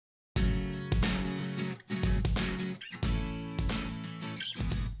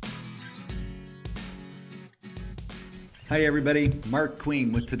Hi, everybody. Mark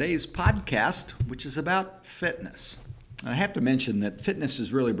Queen with today's podcast, which is about fitness. I have to mention that fitness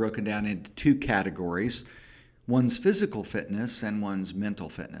is really broken down into two categories. One's physical fitness and one's mental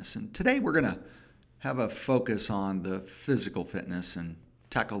fitness. And today we're going to have a focus on the physical fitness and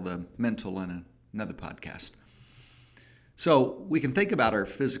tackle the mental in another podcast. So we can think about our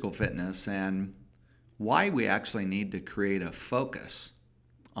physical fitness and why we actually need to create a focus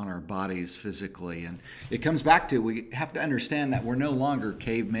on our bodies physically. And it comes back to we have to understand that we're no longer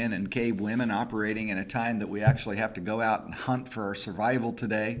cavemen and cavewomen operating in a time that we actually have to go out and hunt for our survival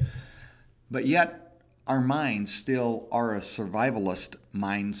today. But yet our minds still are a survivalist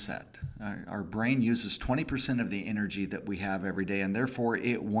mindset. Our brain uses 20% of the energy that we have every day, and therefore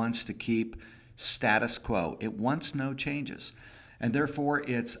it wants to keep status quo. It wants no changes. And therefore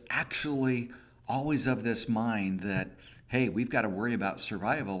it's actually always of this mind that hey, we've got to worry about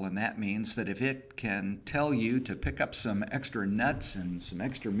survival, and that means that if it can tell you to pick up some extra nuts and some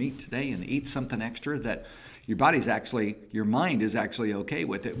extra meat today and eat something extra, that your mind is actually okay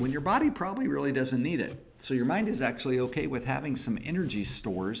with it, when your body probably really doesn't need it. So your mind is actually okay with having some energy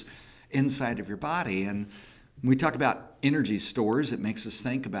stores inside of your body. And when we talk about energy stores, it makes us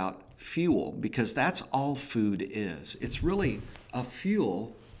think about fuel, because that's all food is. It's really a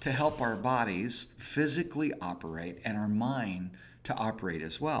fuel to help our bodies physically operate and our mind to operate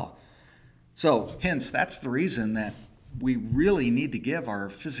as well. So hence, that's the reason that we really need to give our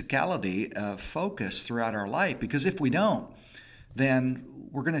physicality a focus throughout our life, because if we don't, then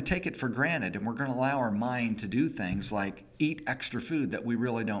we're going to take it for granted and we're going to allow our mind to do things like eat extra food that we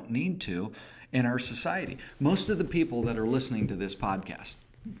really don't need to in our society. Most of the people that are listening to this podcast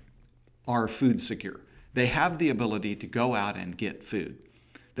are food secure. They have the ability to go out and get food.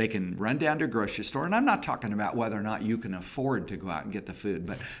 They can run down to a grocery store, and I'm not talking about whether or not you can afford to go out and get the food,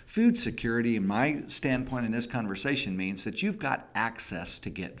 but food security, in my standpoint in this conversation, means that you've got access to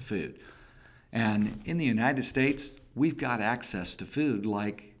get food. And in the United States, we've got access to food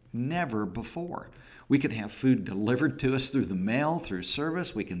like never before. We can have food delivered to us through the mail, through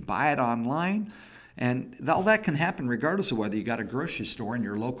service. We can buy it online. And all that can happen regardless of whether you got a grocery store in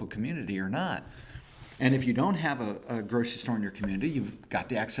your local community or not. And if you don't have a grocery store in your community, you've got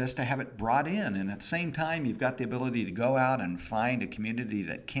the access to have it brought in. And at the same time, you've got the ability to go out and find a community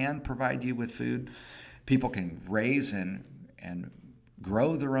that can provide you with food. People can raise and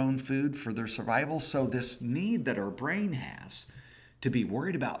grow their own food for their survival. So this need that our brain has to be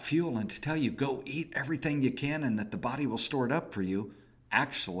worried about fuel and to tell you go eat everything you can and that the body will store it up for you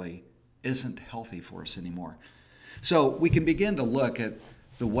actually isn't healthy for us anymore. So we can begin to look at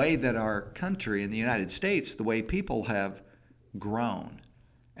the way that our country in the United States, the way people have grown,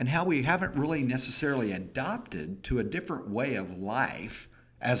 and how we haven't really necessarily adopted to a different way of life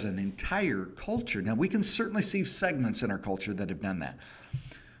as an entire culture. Now, we can certainly see segments in our culture that have done that,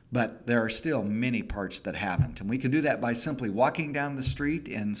 but there are still many parts that haven't. And we can do that by simply walking down the street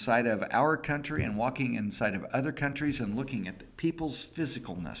inside of our country and walking inside of other countries and looking at people's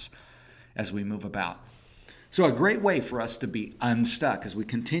physicalness as we move about. So a great way for us to be unstuck as we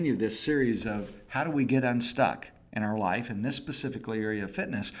continue this series of how do we get unstuck in our life, in this specific area of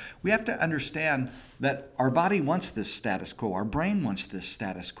fitness, we have to understand that our body wants this status quo. Our brain wants this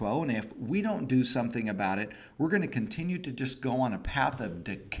status quo. And if we don't do something about it, we're going to continue to just go on a path of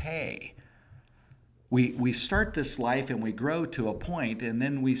decay. We start this life and we grow to a point, and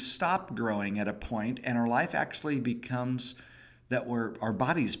then we stop growing at a point, and our life actually becomes that our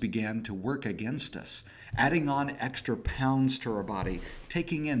bodies began to work against us, adding on extra pounds to our body,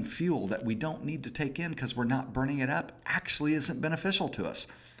 taking in fuel that we don't need to take in because we're not burning it up, actually isn't beneficial to us.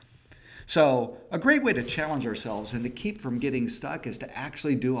 So a great way to challenge ourselves and to keep from getting stuck is to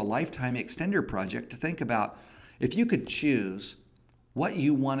actually do a lifetime extender project, to think about if you could choose what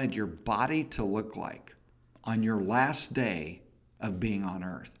you wanted your body to look like on your last day of being on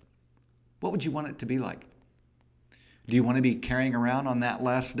earth. What would you want it to be like? Do you want to be carrying around on that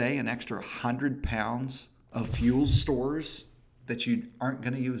last day an extra 100 pounds of fuel stores that you aren't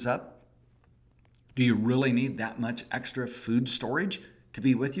going to use up? Do you really need that much extra food storage to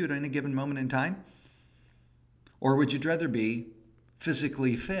be with you at any given moment in time? Or would you rather be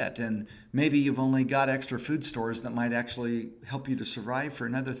physically fit and maybe you've only got extra food stores that might actually help you to survive for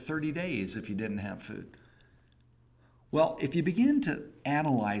another 30 days if you didn't have food? Well, if you begin to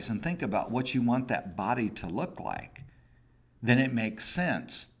analyze and think about what you want that body to look like, then it makes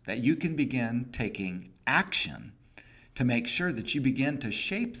sense that you can begin taking action to make sure that you begin to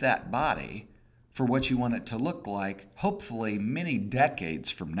shape that body for what you want it to look like, hopefully many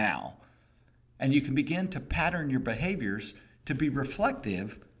decades from now. And you can begin to pattern your behaviors to be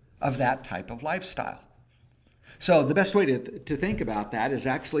reflective of that type of lifestyle. So the best way to think about that is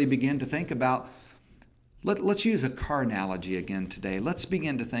actually begin to think about, let's use a car analogy again today. Let's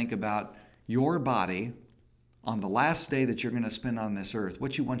begin to think about your body on the last day that you're going to spend on this earth,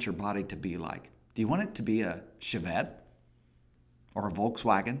 what you want your body to be like. Do you want it to be a Chevette or a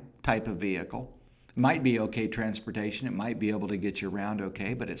Volkswagen type of vehicle? It might be okay transportation. It might be able to get you around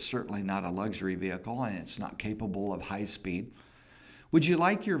okay, but it's certainly not a luxury vehicle and it's not capable of high speed. Would you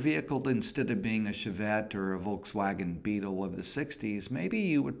like your vehicle, instead of being a Chevette or a Volkswagen Beetle of the 60s, maybe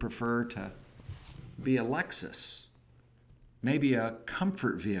you would prefer to be a Lexus, maybe a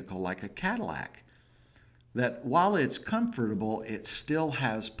comfort vehicle like a Cadillac, that while it's comfortable, it still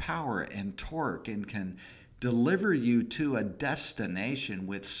has power and torque and can deliver you to a destination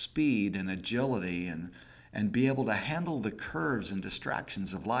with speed and agility and be able to handle the curves and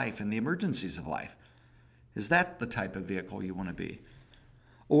distractions of life and the emergencies of life. Is that the type of vehicle you want to be?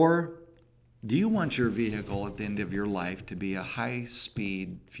 Or do you want your vehicle at the end of your life to be a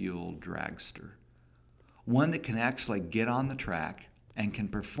high-speed fuel dragster? One that can actually get on the track and can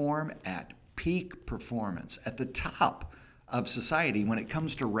perform at peak performance, at the top of society when it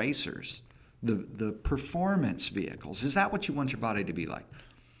comes to racers, the performance vehicles. Is that what you want your body to be like?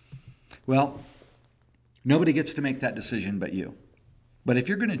 Well, nobody gets to make that decision but you. But if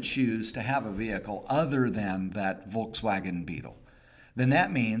you're going to choose to have a vehicle other than that Volkswagen Beetle, then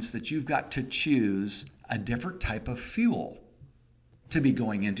that means that you've got to choose a different type of fuel to be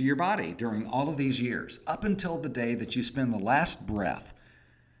going into your body during all of these years. Up until the day that you spend the last breath,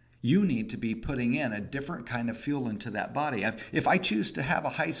 you need to be putting in a different kind of fuel into that body. If I choose to have a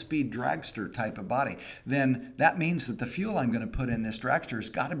high-speed dragster type of body, then that means that the fuel I'm going to put in this dragster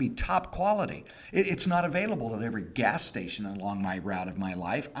has got to be top quality. It's not available at every gas station along my route of my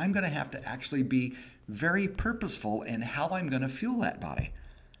life. I'm going to have to actually be very purposeful in how I'm going to fuel that body.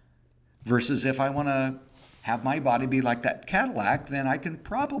 Versus if I want to have my body be like that Cadillac, then I can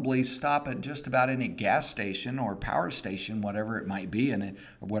probably stop at just about any gas station or power station, whatever it might be, and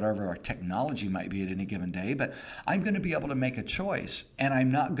whatever our technology might be at any given day. But I'm going to be able to make a choice, and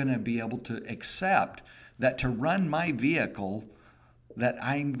I'm not going to be able to accept that to run my vehicle, that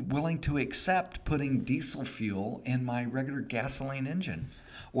I'm willing to accept putting diesel fuel in my regular gasoline engine.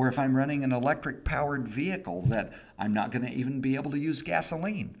 Or if I'm running an electric powered vehicle, that I'm not going to even be able to use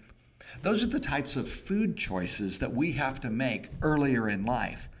gasoline. Those are the types of food choices that we have to make earlier in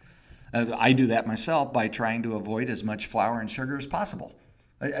life. I do that myself by trying to avoid as much flour and sugar as possible.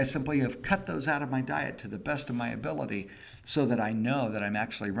 I simply have cut those out of my diet to the best of my ability so that I know that I'm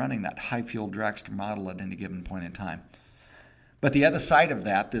actually running that high-fuel dragster model at any given point in time. But the other side of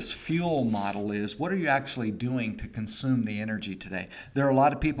that, this fuel model, is what are you actually doing to consume the energy today? There are a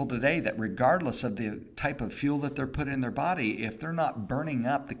lot of people today that, regardless of the type of fuel that they're putting in their body, if they're not burning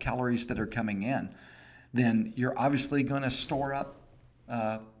up the calories that are coming in, then you're obviously going to store up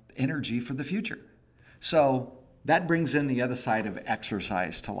energy for the future. So that brings in the other side of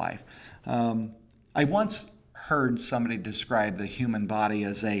exercise to life. I once heard somebody describe the human body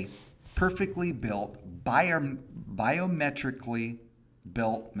as a perfectly built, biometrically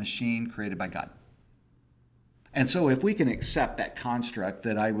built machine created by God. And so if we can accept that construct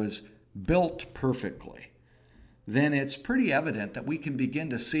that I was built perfectly, then it's pretty evident that we can begin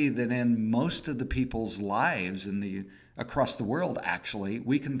to see that in most of the people's lives across the world, actually,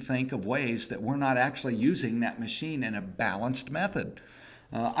 we can think of ways that we're not actually using that machine in a balanced method.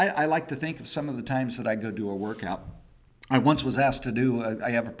 I like to think of some of the times that I go do a workout. I once was asked to do,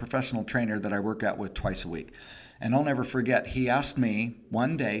 I have a professional trainer that I work out with twice a week. And I'll never forget, he asked me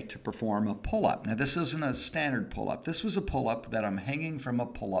one day to perform a pull-up. Now, this isn't a standard pull-up. This was a pull-up that I'm hanging from a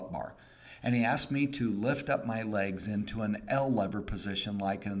pull-up bar. And he asked me to lift up my legs into an L lever position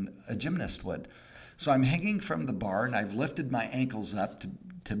like a gymnast would. So I'm hanging from the bar, and I've lifted my ankles up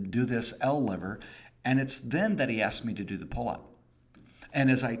to do this L lever. And it's then that he asked me to do the pull-up.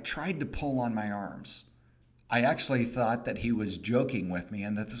 And as I tried to pull on my arms, I actually thought that he was joking with me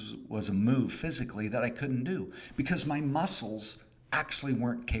and that this was a move physically that I couldn't do because my muscles actually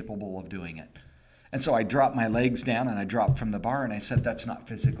weren't capable of doing it. And so I dropped my legs down and I dropped from the bar and I said, that's not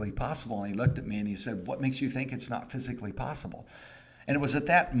physically possible. And he looked at me and he said, what makes you think it's not physically possible? And it was at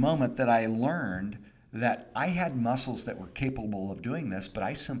that moment that I learned that I had muscles that were capable of doing this, but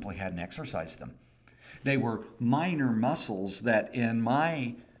I simply hadn't exercised them. They were minor muscles that in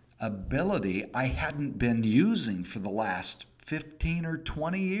my ability I hadn't been using for the last 15 or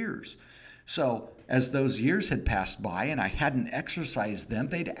 20 years. So as those years had passed by and I hadn't exercised them,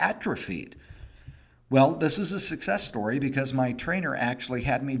 they'd atrophied. Well, this is a success story because my trainer actually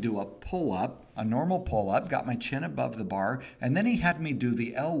had me do a pull-up, a normal pull-up, got my chin above the bar, and then he had me do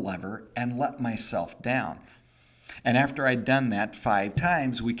the L lever and let myself down. And after I'd done that 5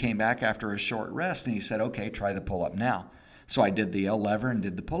 times, we came back after a short rest and he said, okay, try the pull-up now. So I did the L lever and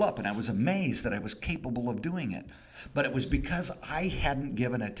did the pull-up, and I was amazed that I was capable of doing it. But it was because I hadn't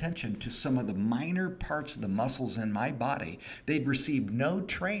given attention to some of the minor parts of the muscles in my body. They'd received no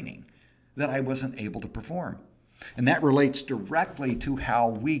training that I wasn't able to perform. And that relates directly to how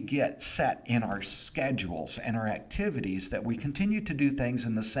we get set in our schedules and our activities, that we continue to do things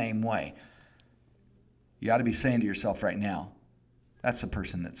in the same way. You ought to be saying to yourself right now, that's a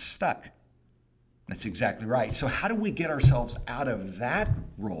person that's stuck. That's exactly right. So how do we get ourselves out of that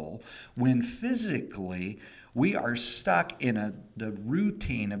role when physically we are stuck in the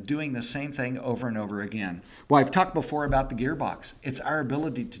routine of doing the same thing over and over again? Well, I've talked before about the gearbox. It's our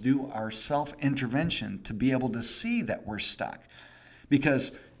ability to do our self-intervention to be able to see that we're stuck.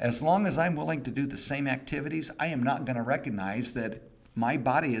 Because as long as I'm willing to do the same activities, I am not going to recognize that my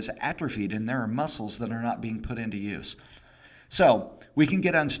body is atrophied and there are muscles that are not being put into use. So we can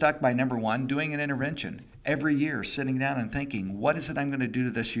get unstuck by, number one, doing an intervention. Every year, sitting down and thinking, what is it I'm going to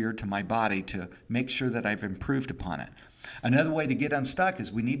do this year to my body to make sure that I've improved upon it? Another way to get unstuck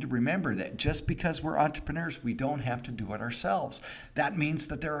is we need to remember that just because we're entrepreneurs, we don't have to do it ourselves. That means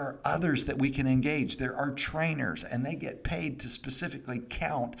that there are others that we can engage. There are trainers, and they get paid to specifically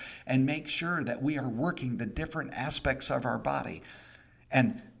count and make sure that we are working the different aspects of our body.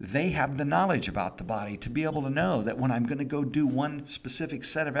 And they have the knowledge about the body to be able to know that when I'm going to go do one specific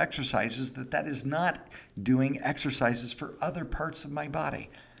set of exercises, that is not doing exercises for other parts of my body.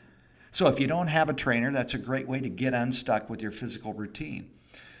 So if you don't have a trainer, that's a great way to get unstuck with your physical routine.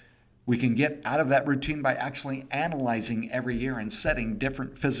 We can get out of that routine by actually analyzing every year and setting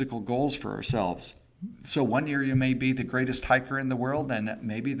different physical goals for ourselves. So one year you may be the greatest hiker in the world, and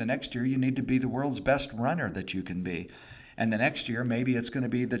maybe the next year you need to be the world's best runner that you can be. And the next year, maybe it's going to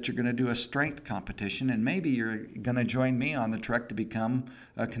be that you're going to do a strength competition, and maybe you're going to join me on the trek to become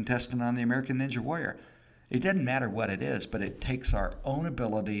a contestant on the American Ninja Warrior. It doesn't matter what it is, but it takes our own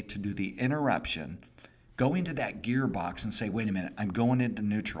ability to do the interruption, go into that gearbox and say, wait a minute, I'm going into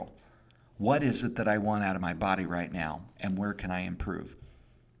neutral. What is it that I want out of my body right now, and where can I improve?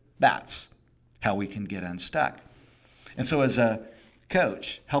 That's how we can get unstuck. And so as a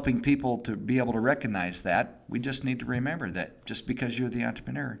coach, helping people to be able to recognize that, we just need to remember that just because you're the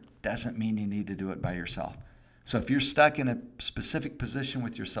entrepreneur doesn't mean you need to do it by yourself. So if you're stuck in a specific position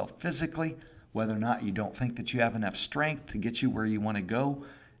with yourself physically, whether or not you don't think that you have enough strength to get you where you want to go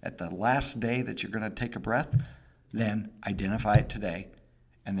at the last day that you're going to take a breath, then identify it today.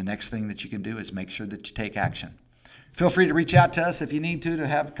 And the next thing that you can do is make sure that you take action. Feel free to reach out to us if you need to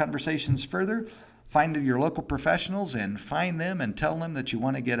have conversations further. Find your local professionals and find them and tell them that you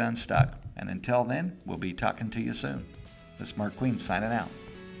want to get unstuck. And until then, we'll be talking to you soon. This is Mark Queen signing out.